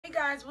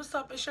guys, what's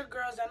up? It's your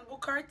girl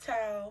Zenabou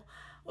Kartel.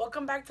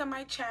 Welcome back to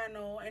my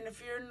channel, and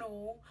if you're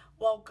new,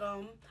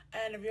 welcome.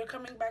 And if you're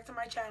coming back to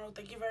my channel,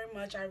 thank you very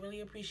much. I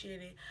really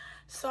appreciate it.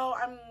 So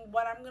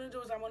what I'm gonna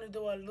do is I'm gonna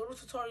do a little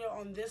tutorial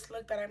on this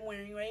look that I'm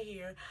wearing right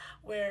here,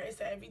 where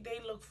it's an everyday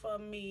look for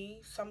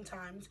me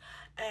sometimes,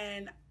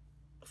 and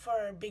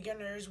for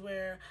beginners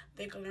where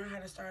they can learn how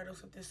to start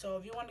off with this. So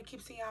if you want to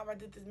keep seeing how I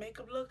did this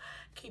makeup look,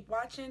 keep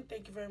watching.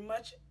 Thank you very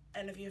much.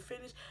 And if you're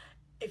finished,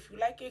 if you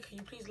like it, can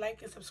you please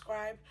like and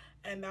subscribe?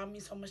 And that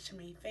means so much to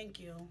me. Thank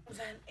you.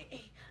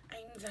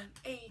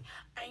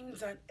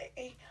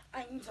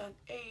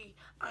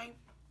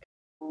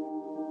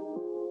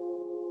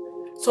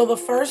 So the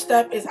first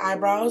step is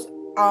eyebrows.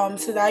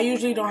 Since I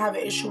usually don't have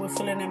an issue with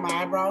filling in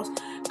my eyebrows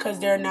because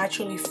they're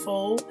naturally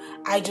full,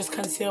 I just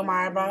conceal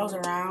my eyebrows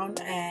around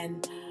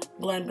and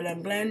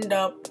blend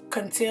up.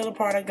 Concealer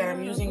product that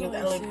I'm using is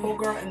LA Pro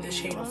Girl in the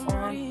shade of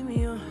Fawn.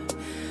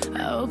 The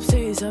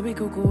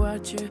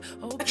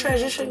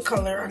transition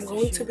color, I'm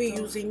going to be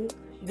using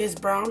this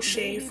brown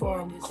shade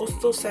from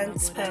Coastal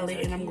Scents palette,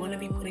 and I'm going to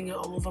be putting it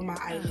all over my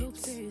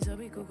eyelids.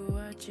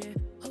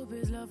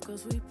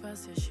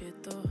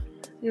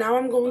 Now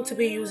I'm going to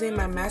be using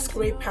my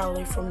Masquerade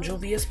palette from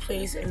Juvia's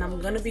Place, and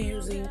I'm going to be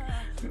using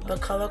the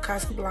color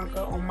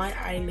Casablanca on my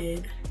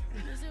eyelid.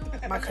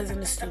 My cousin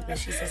is stupid.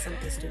 She said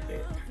something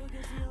stupid.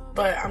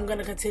 But I'm going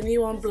to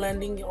continue on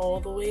blending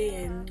all the way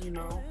in, you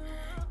know,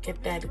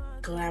 get that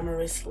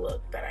glamorous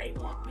look that I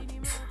want.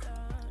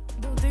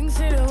 Don't think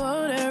say the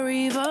world that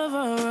revolve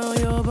around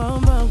your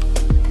bum bum.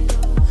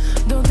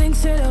 Don't think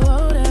say the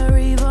world that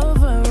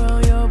revolve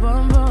around your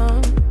bum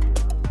bum.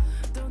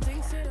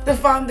 The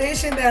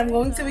foundation that I'm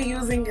going to be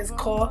using is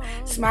called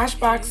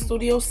Smashbox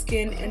Studio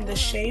Skin in the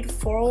shade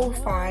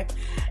 405.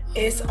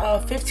 It's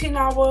a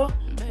 15-hour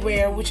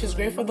wear, which is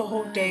great for the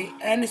whole day,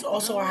 and it's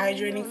also a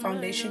hydrating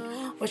foundation,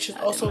 which is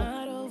also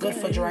good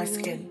for dry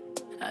skin.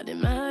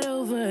 I'm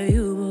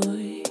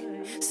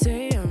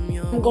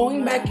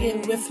going back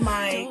in with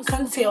my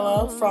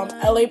concealer from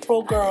LA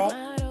Pro Girl,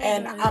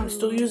 and I'm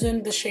still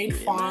using the shade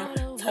Fawn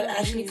to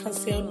actually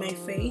conceal my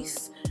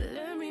face.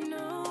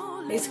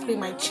 Basically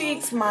my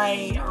cheeks,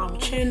 my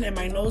chin, and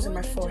my nose, and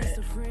my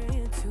forehead.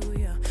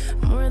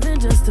 More than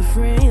just a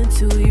friend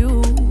to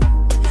you.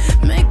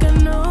 Make a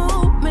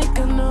note, make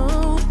a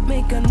note,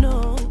 make a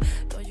note.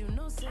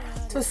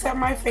 To set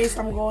my face,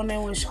 I'm going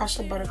in with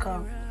Shasha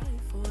Buttercup.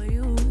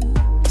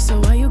 So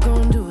why you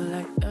gonna do it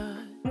like that?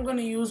 I'm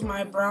gonna use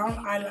my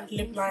brown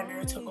lip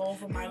liner to go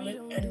over my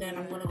lip, and then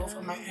I'm gonna go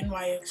for my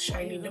NYX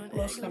shiny lip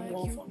gloss. I'm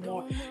going for a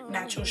more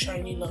natural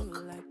shiny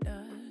look.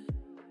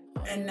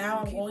 And now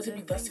I'm going to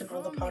be dusting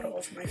all the powder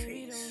off my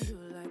face.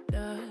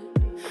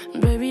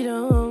 Baby,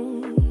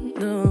 don't.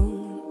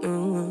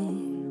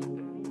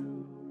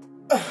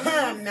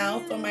 Now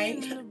for my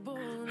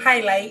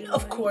highlight,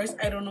 of course,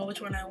 I don't know which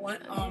one I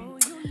want.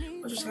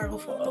 Which should I go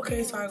for?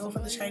 Okay, so I go for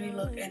the shiny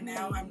look, and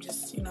now I'm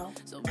just, you know,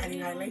 adding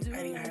highlight.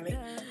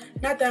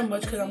 Not that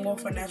much because I'm going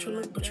for a natural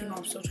look, but you know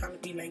I'm still trying to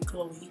be like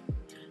glowy.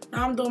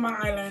 Now I'm doing my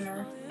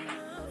eyeliner.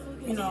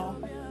 You know,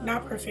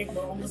 not perfect,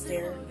 but almost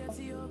there.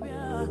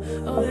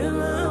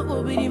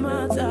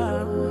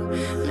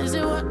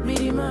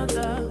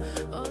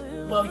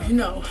 Well, you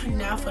know,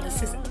 now for the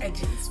sis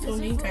edges. For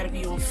me, gotta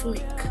be on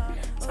fleek.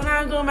 So now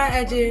I'm doing my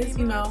edges,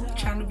 you know,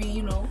 trying to be,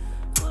 you know,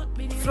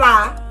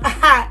 fly.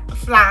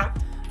 Fly.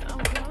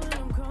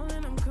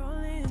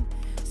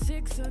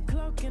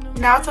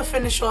 Now to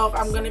finish off,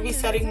 I'm going to be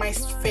setting my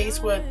face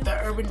with the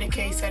Urban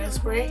Decay setting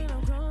spray.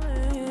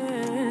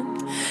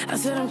 I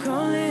said I'm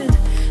calling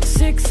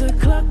 6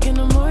 o'clock in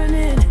the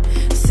morning.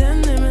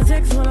 Send them a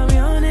text while I'm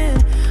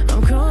yawning.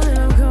 I'm calling.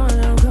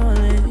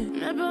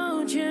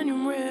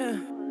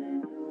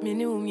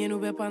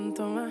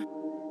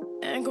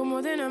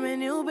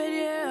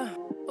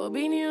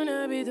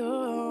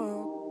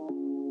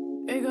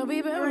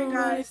 Alright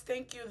guys,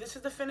 thank you. This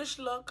is the finished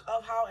look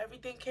of how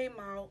everything came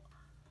out.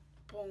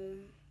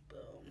 Boom,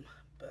 boom,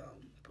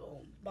 boom,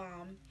 boom,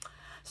 bomb.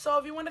 So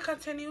if you want to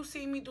continue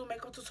seeing me do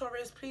makeup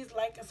tutorials, please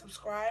like and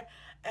subscribe,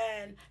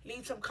 and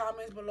leave some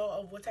comments below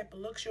of what type of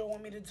looks you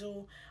want me to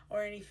do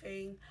or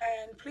anything.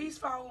 And please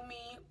follow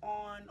me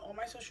on all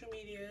my social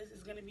medias.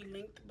 It's going to be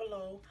linked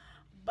below.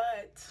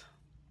 But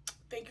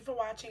thank you for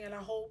watching, and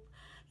I hope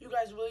you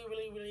guys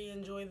really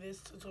enjoy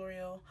this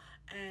tutorial,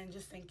 and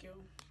just thank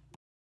you.